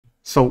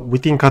So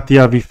within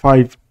CATIA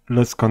v5,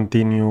 let's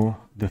continue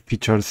the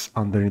features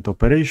underneath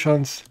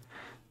operations.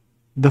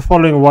 The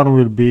following one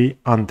will be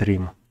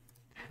Untrim.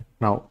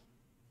 Now,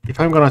 if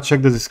I'm gonna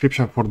check the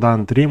description for the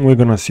Untrim, we're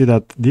gonna see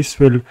that this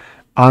will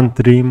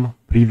untrim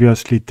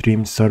previously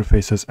trimmed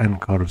surfaces and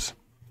curves.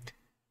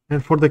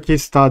 And for the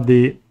case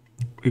study,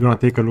 we're gonna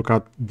take a look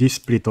at this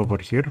split over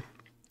here.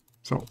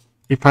 So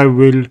if I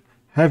will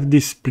have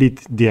this split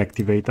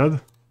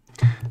deactivated,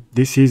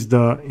 this is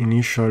the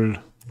initial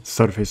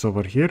surface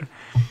over here,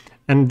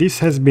 and this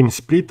has been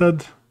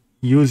splitted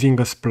using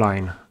a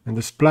spline, and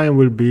the spline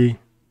will be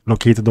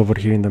located over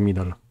here in the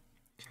middle.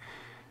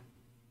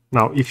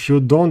 Now, if you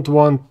don't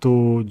want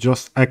to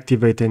just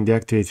activate and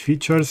deactivate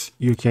features,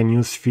 you can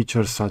use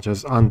features such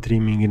as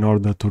untrimming in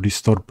order to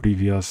restore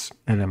previous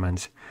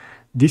elements.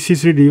 This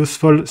is really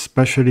useful,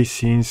 especially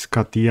since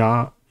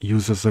CATIA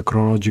uses a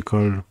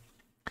chronological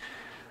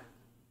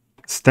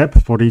step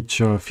for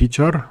each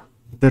feature.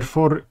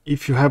 Therefore,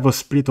 if you have a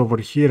split over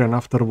here and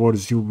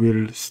afterwards you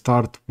will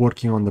start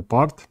working on the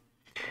part,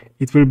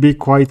 it will be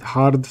quite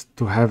hard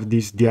to have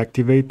this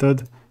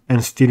deactivated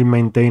and still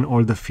maintain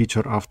all the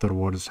feature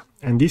afterwards.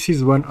 And this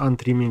is when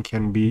untrimming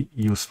can be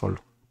useful.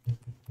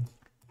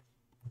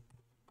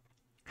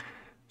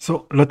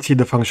 So let's see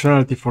the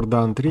functionality for the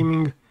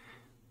untrimming.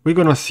 We're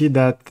gonna see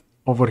that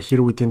over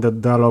here within the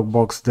dialog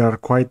box there are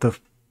quite a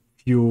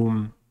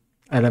few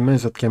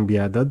elements that can be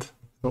added.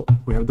 So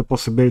we have the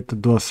possibility to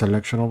do a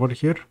selection over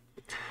here.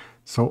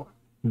 So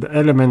the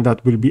element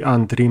that will be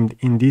untrimmed,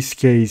 in this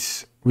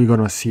case, we're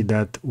gonna see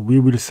that we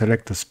will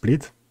select a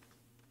split.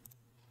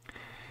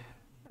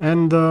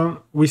 And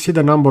we see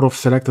the number of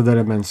selected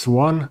elements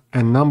 1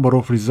 and number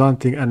of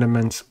resulting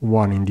elements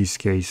 1 in this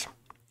case.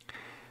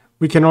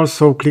 We can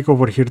also click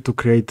over here to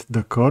create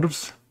the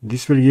curves.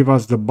 This will give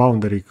us the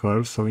boundary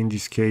curves. So in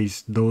this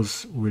case,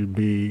 those will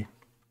be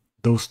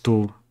those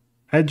two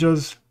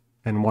edges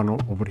and one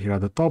over here at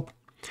the top.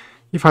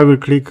 If I will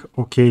click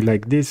OK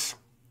like this,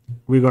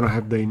 we're gonna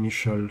have the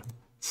initial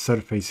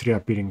surface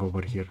reappearing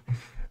over here.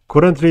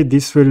 Currently,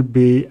 this will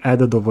be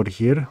added over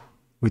here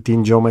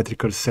within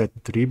geometrical set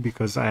 3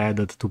 because I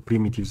added two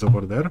primitives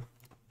over there.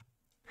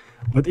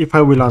 But if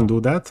I will undo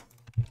that,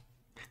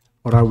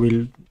 or I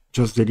will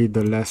just delete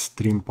the last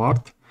trim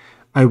part,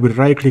 I will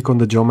right click on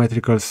the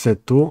geometrical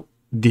set 2,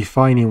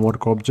 define in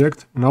work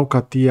object. Now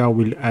CATIA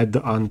will add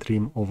the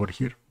untrim over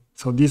here.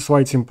 So this is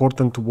why it's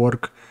important to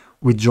work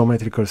with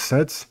geometrical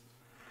sets,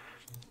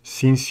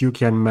 since you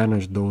can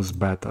manage those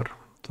better.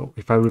 So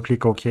if I will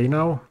click OK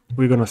now,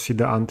 we're gonna see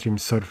the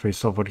untrimmed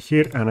surface over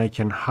here, and I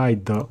can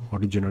hide the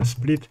original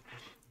split,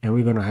 and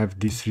we're gonna have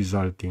this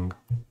resulting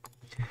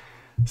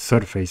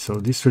surface. So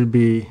this will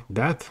be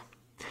that.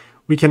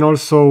 We can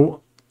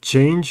also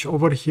change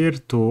over here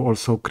to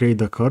also create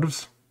the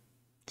curves.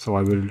 So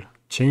I will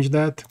change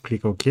that,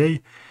 click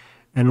OK.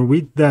 And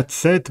with that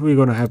set, we're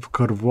gonna have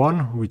curve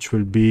 1, which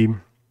will be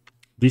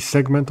this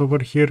segment over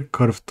here,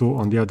 curve 2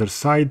 on the other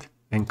side,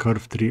 and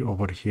curve 3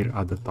 over here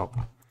at the top.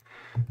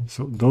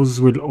 So those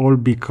will all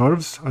be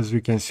curves, as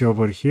we can see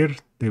over here.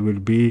 They will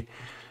be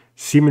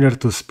similar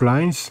to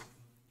splines,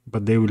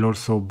 but they will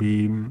also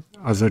be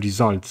as a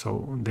result.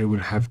 So they will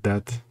have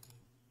that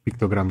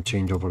pictogram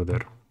change over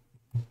there.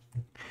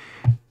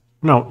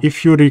 Now,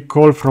 if you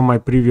recall from my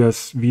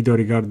previous video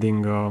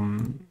regarding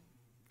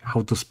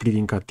how to split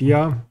in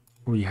CATIA,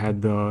 we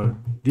had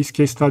this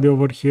case study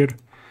over here.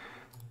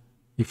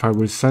 If I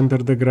will center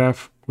the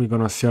graph, we're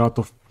gonna see a lot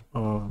of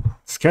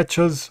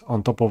sketches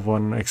on top of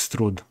an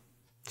extrude.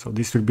 So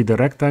this will be the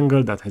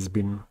rectangle that has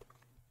been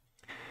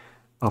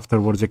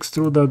afterwards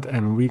extruded,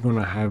 and we're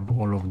gonna have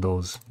all of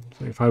those.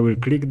 So if I will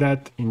click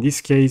that, in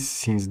this case,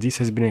 since this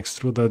has been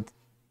extruded,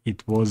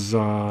 it was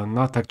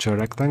not actually a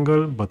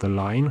rectangle, but a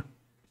line.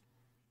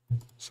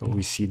 So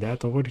we see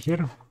that over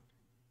here.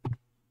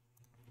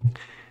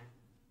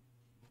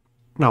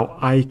 Now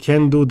I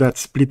can do that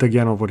split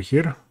again over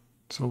here.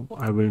 So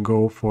I will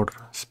go for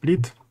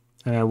split,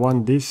 and I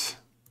want this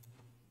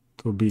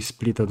to be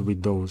splitted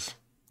with those.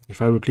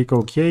 If I will click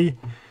OK,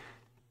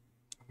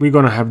 we're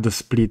gonna have the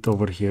split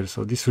over here.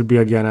 So this will be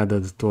again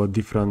added to a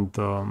different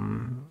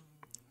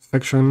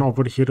section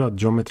over here, a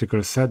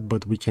geometrical set,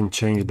 but we can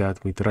change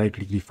that with right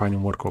click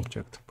defining work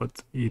object,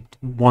 but it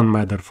won't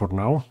matter for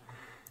now.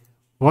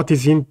 What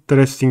is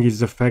interesting is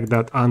the fact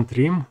that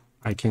untrim,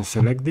 I can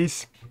select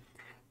this,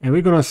 and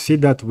we're gonna see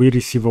that we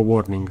receive a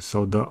warning.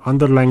 So the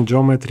underlying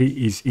geometry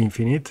is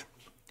infinite.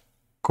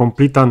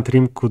 Complete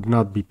untrim could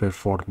not be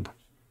performed.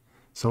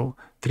 So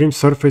trim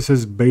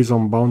surfaces based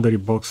on boundary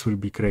box will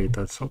be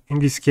created. So in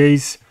this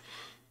case,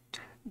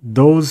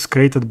 those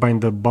created by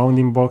the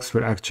bounding box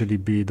will actually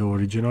be the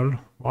original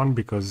one,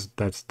 because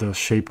that's the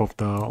shape of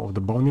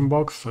the bounding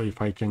box. So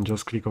if I can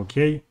just click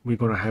OK, we're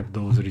gonna have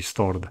those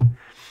restored.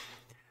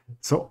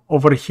 So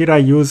over here I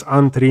use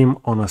untrim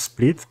on a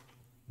split,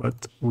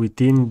 but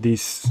within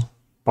this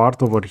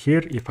part over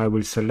here, if I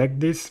will select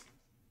this,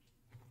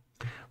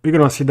 we're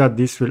gonna see that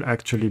this will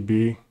actually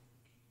be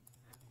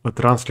a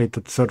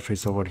translated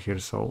surface over here.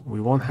 So we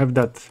won't have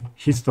that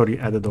history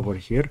added over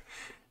here.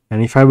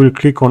 And if I will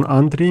click on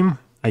untrim,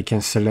 I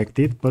can select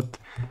it, but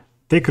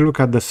take a look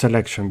at the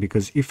selection,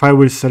 because if I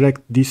will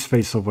select this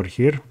face over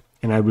here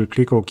and I will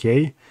click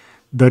OK,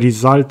 the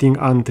resulting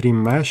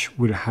untrim mesh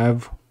will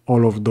have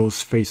all of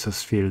those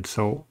faces filled.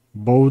 So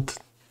both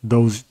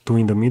those two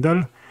in the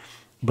middle,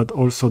 but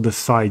also the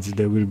sides,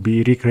 they will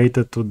be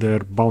recreated to their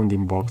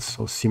bounding box,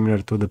 so similar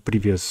to the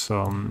previous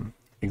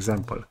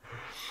example.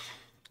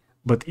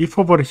 But if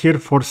over here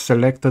for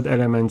selected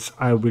elements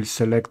I will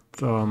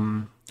select,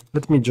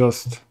 let me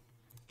just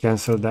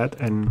cancel that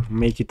and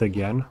make it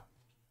again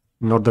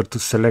in order to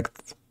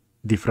select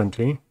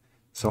differently.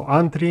 So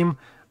untrim,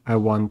 I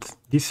want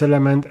this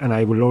element, and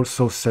I will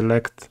also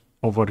select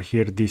over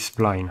here this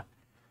spline.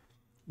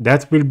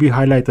 That will be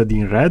highlighted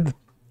in red.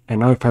 And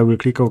now if I will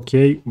click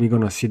OK, we're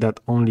gonna see that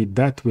only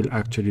that will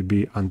actually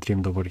be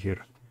untrimmed over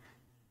here.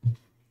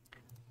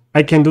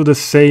 I can do the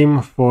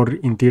same for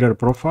interior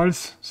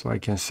profiles, so I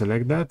can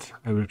select that.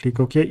 I will click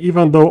OK,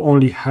 even though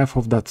only half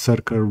of that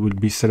circle will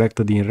be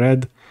selected in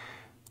red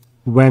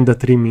when the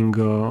trimming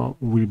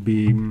will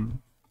be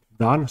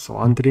done. So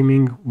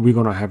untrimming, we're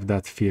gonna have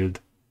that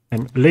field.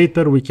 And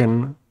later we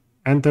can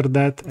enter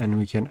that and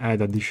we can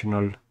add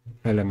additional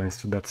elements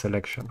to that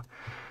selection.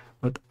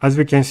 But as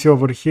we can see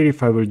over here,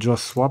 if I will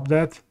just swap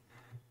that,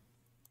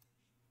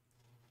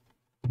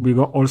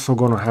 we're also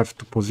gonna have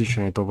to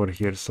position it over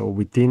here. So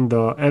within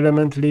the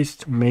element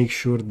list, make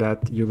sure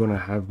that you're gonna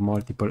have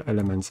multiple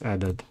elements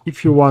added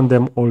if you want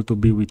them all to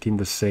be within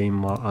the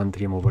same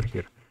untrim over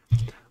here.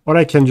 Or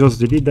I can just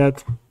delete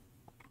that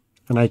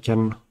and I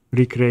can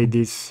recreate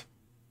this.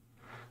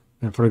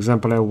 And for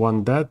example, I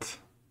want that,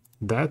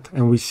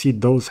 and we see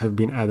those have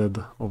been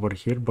added over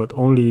here, but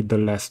only the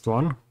last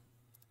one.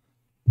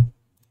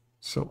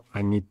 So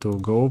I need to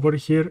go over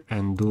here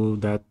and do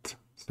that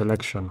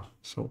selection.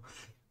 So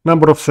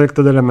number of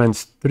selected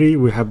elements 3,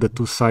 we have the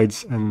two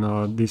sides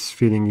and this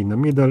filling in the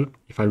middle.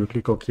 If I will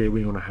click OK,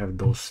 we're gonna have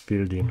those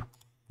filled in.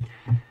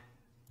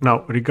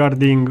 Now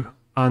regarding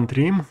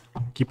untrim,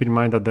 keep in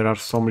mind that there are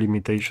some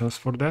limitations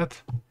for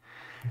that.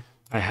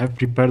 I have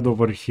prepared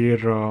over here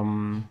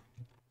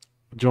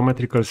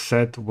geometrical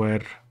set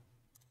where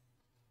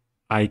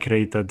I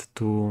created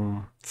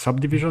two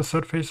subdivision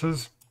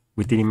surfaces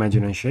within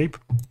Imagine and Shape.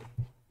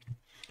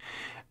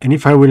 And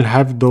if I will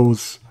have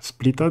those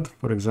splitted,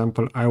 for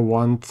example, I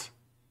want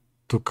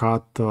to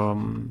cut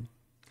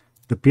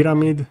the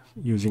pyramid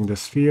using the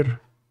sphere.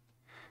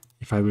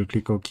 If I will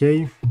click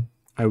OK,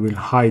 I will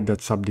hide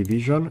that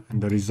subdivision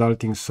and the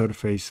resulting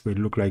surface will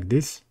look like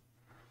this.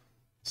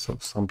 So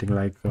something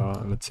like,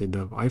 let's say,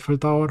 the Eiffel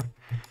Tower.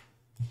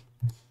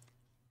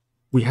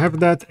 We have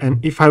that, and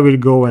if I will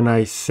go and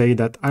I say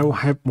that I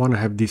want to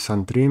have this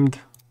untrimmed,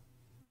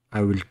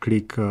 I will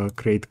click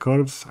Create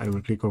Curves, I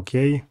will click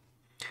OK.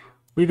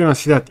 We're going to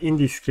see that in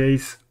this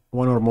case,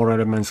 one or more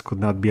elements could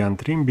not be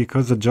untrimmed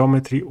because the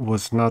geometry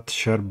was not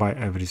shared by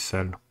every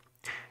cell.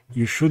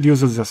 You should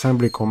use the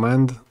assembly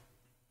command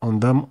on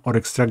them or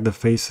extract the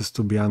faces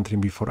to be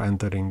untrimmed before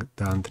entering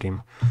the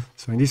untrim.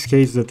 So in this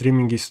case, the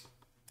trimming is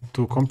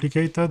too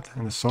complicated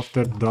and the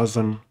software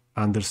doesn't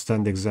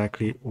understand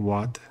exactly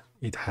what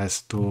it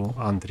has to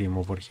untrim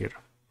over here.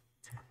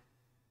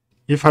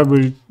 If I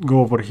will go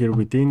over here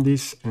within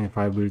this, and if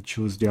I will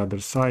choose the other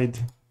side,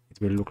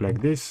 it will look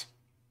like this.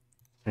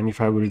 And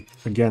if I will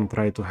again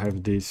try to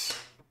have this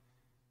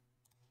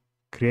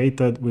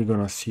created, we're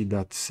gonna see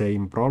that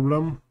same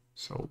problem.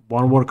 So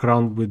one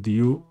workaround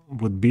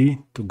would be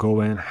to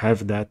go and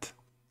have that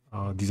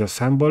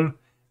disassemble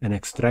and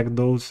extract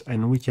those,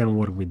 and we can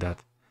work with that.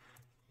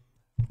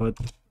 But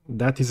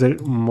that is a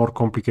more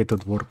complicated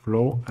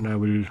workflow, and I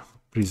will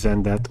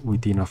present that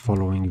within a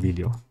following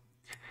video.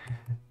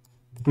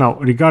 Now,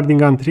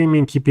 regarding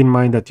untrimming, keep in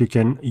mind that you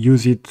can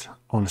use it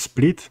on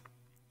split,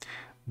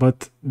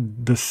 but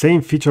the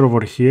same feature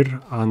over here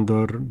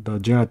under the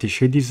generative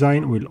shade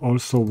design will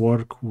also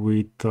work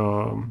with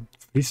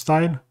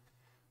freestyle.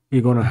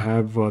 We're gonna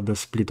have the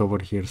split over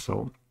here,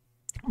 so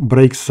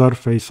break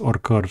surface or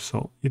curve.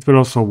 So it will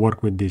also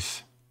work with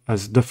this,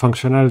 as the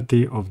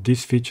functionality of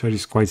this feature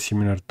is quite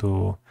similar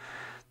to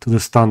the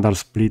standard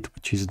split,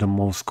 which is the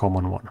most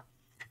common one.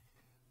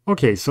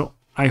 Okay, so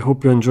I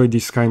hope you enjoyed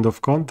this kind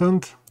of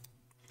content.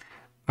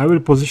 I will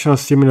position a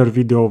similar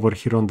video over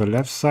here on the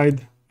left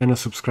side and a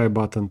subscribe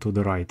button to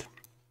the right.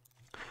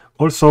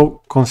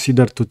 Also,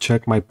 consider to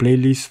check my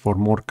playlist for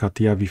more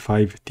CATIA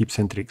V5 tips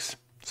and tricks.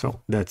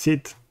 So that's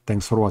it.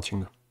 Thanks for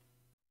watching.